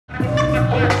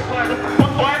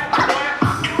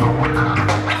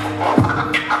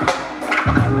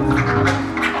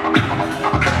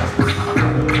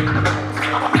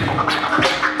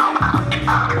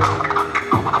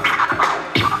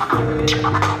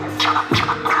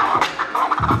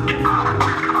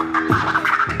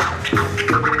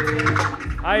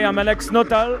I'm Aleqs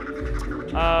Notal.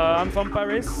 I'm from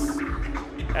Paris,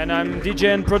 and I'm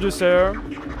DJ and producer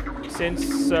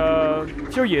since a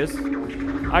few years.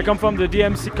 I come from the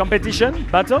DMC competition,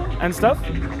 battle and stuff.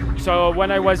 So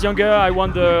when I was younger, I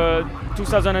won the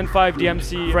 2005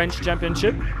 DMC French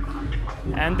Championship.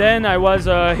 And then I was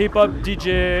a hip-hop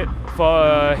DJ for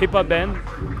a hip-hop band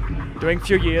during a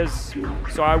few years.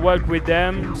 So I worked with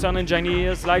them, sound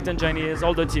engineers, light engineers,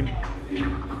 all the team.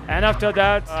 And after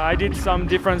that, I did some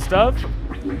different stuff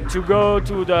to go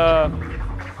to the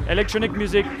electronic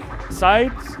music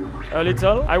side a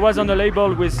little. I was on a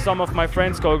label with some of my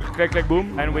friends called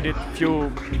Ft.Aleqs, and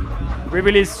we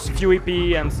released few EP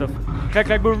and stuff.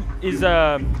 Ft.Aleqs is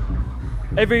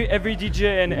every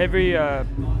DJ and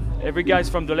every guys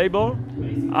from the label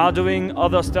are doing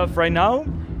other stuff right now.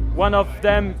 One of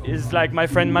them is like my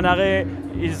friend Manare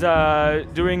is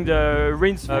doing the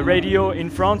Rinse radio in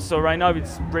France, so right now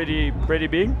it's pretty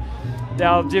big. There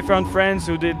are different friends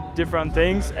who did different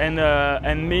things,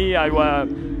 and me,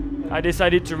 I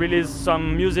decided to release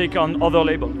some music on other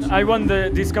labels. I won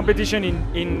this competition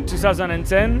in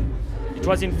 2010. It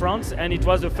was in France, and it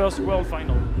was the first world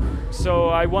final. So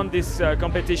I won this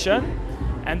competition.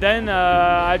 And then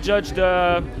I judged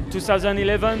the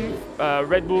 2011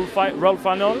 Red Bull World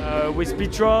Final with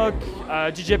Pitrock,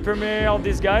 DJ Premier, all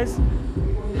these guys.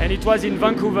 And it was in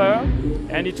Vancouver,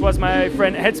 and it was my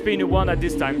friend Headspin who won at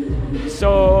this time.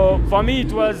 So for me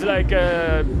it was like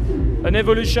an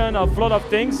evolution of a lot of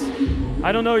things.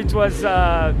 I don't know, it was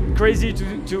crazy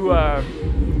to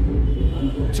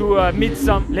meet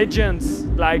some legends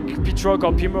like Pitrock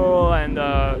or Pimo, and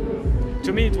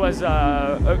to me it was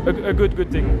a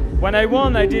good thing. When I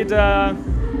won, I did,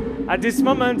 at this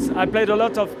moment, I played a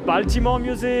lot of Baltimore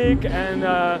music and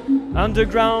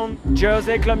underground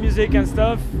Jersey club music and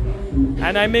stuff.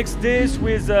 And I mixed this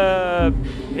with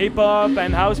hip-hop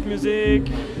and house music.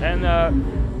 And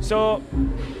so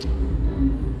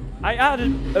I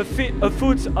added a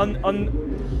foot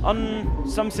on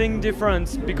something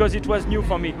different because it was new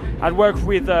for me. I worked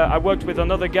with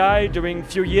another guy during a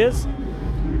few years,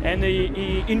 and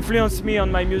he influenced me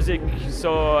on my music.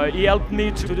 So he helped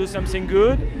me to do something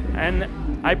good, and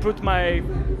I put my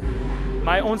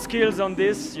own skills on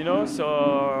this, you know.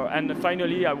 So, and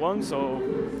finally I won. So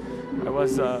I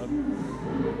was, I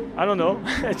don't know,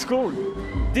 it's cool.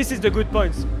 This is the good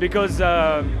point because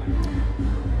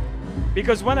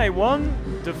when I won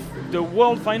the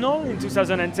world final in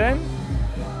 2010,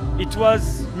 it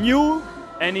was new,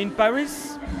 and in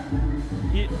Paris,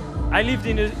 I lived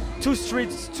in 2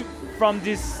 streets from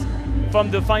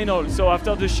the final. So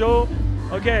after the show,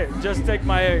 okay, just take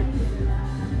my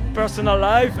personal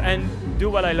life and do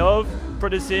what I love,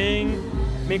 producing,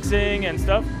 mixing and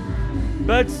stuff.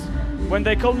 But when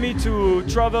they called me to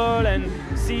travel and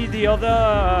see the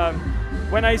other,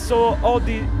 when I saw all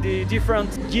the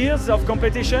different gears of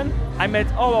competition, I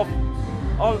met all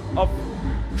of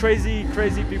crazy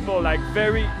people, like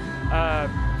very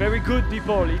good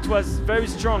people. It was very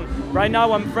strong. Right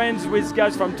now I'm friends with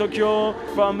guys from Tokyo,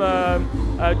 from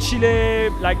Chile,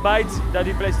 like Byte that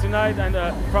he plays tonight, and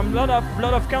from a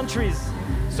lot of countries.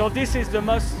 So this is the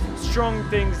most strong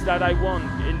things that I want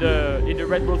in the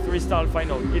Red Bull Freestyle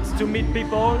final. It's to meet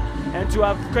people and to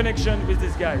have connection with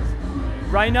these guys.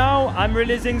 Right now I'm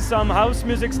releasing some house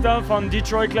music stuff on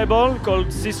Detroit label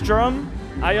called System.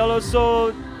 I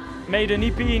also made an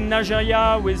EP in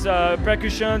Nigeria with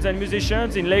percussions and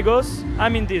musicians in Lagos.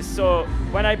 I'm in this, so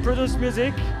when I produce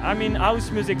music, I'm in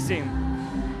house music scene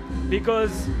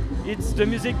because it's the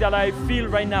music that I feel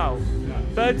right now.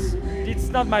 But it's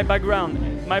not my background.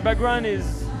 My background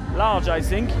is large, I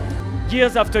think.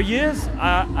 Years after years,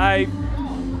 I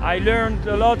learned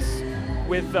a lot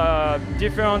with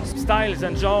different styles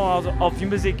and genres of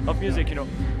music, you know.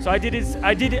 So I did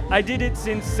it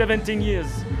since 17 years.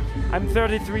 I'm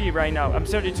 33 right now. I'm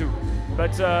 32,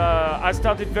 but I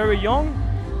started very young,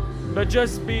 but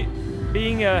just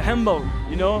being humble,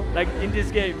 you know, like in this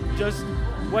game, just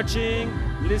watching,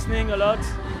 listening a lot.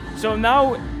 So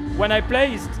now when I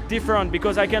play, it's different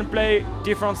because I can play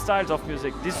different styles of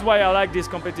music. This is why I like this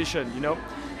competition, you know.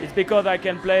 It's because I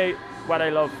can play what I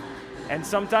love. And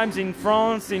sometimes in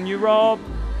France, in Europe,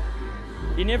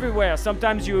 in everywhere,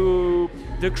 sometimes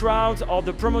the crowds or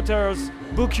the promoters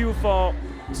book you for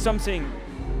something,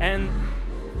 and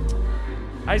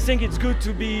I think it's good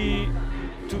to be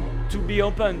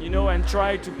open, you know, and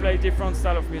try to play different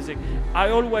style of music. I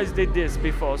always did this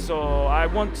before, so I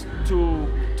want to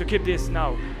keep this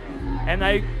now, and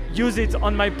I use it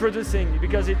on my producing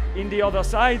because in the other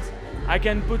side I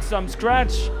can put some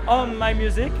scratch on my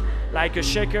music, like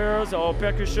shakers or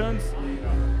percussions,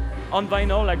 on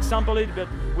vinyl, like sample it, but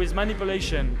with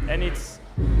manipulation, and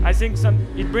I think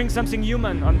it brings something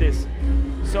human on this.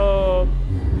 So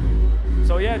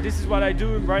yeah, this is what I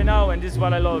do right now, and this is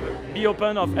what I love. Be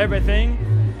open of everything,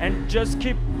 and just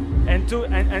keep and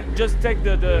just take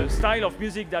the style of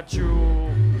music that you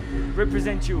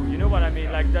represent you. You know what I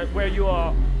mean? Like that, where you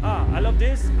are. I love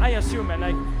this. I assume, and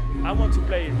I want to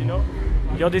play it. You know.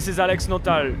 Yo, this is Aleqs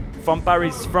Notal from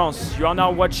Paris, France. You are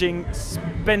now watching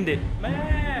Spindle.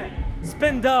 Man,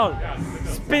 Spindle,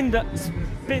 Spindle.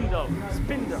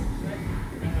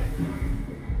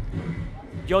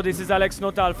 Yo, this is Aleqs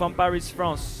Notal from Paris,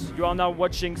 France. You are now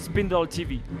watching Spindle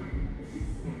TV.